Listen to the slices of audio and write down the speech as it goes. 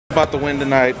About the win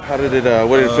tonight, how did it?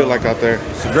 What did it feel like out there?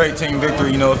 It's a great team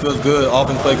victory. You know, it feels good.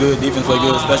 Offense play good, defense play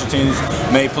good, special teams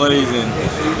made plays,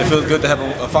 and it feels good to have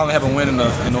finally have a win in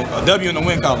a W in the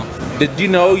win column. Did you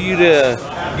know you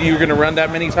were going to run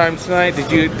that many times tonight? Did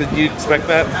you expect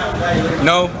that?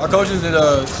 No, our coaches did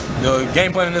the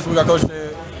game planning this week. Our coach said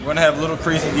we're going to have little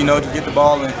creases, you know, to get the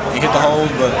ball and hit the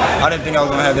holes, but I didn't think I was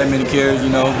going to have that many carries, you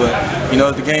know, but, you know,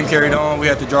 as the game carried on, we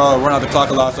had to run out the clock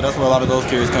a lot, so that's where a lot of those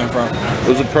carries came from. It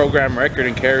was a program record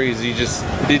in carries.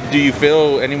 Do you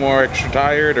feel any more extra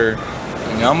tired, or?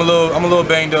 Yeah, I'm a little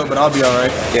banged up, but I'll be all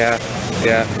right.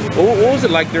 Yeah. What was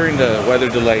it like during the weather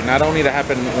delay? Not only to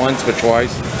happen once, but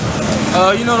twice?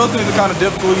 You know, those things are kind of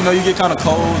difficult. You know, you get kind of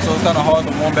cold, so it's kind of hard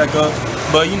to warm back up.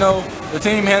 But, you know, the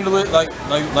team handled it like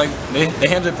they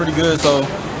handled it pretty good. So,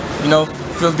 you know,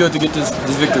 it feels good to get this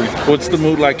victory. What's the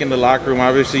mood like in the locker room?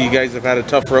 Obviously, you guys have had a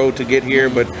tough road to get here,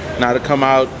 but now to come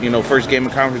out, you know, first game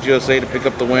of Conference USA to pick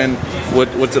up the win,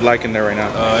 what's it like in there right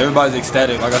now? Everybody's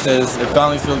ecstatic. Like I said, it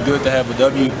finally feels good to have a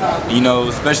W, you know,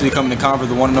 especially coming to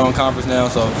conference, the 1-0 conference now.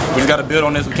 So we just got to build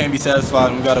on this. We can't be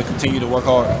satisfied, and we got to continue to work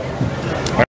hard.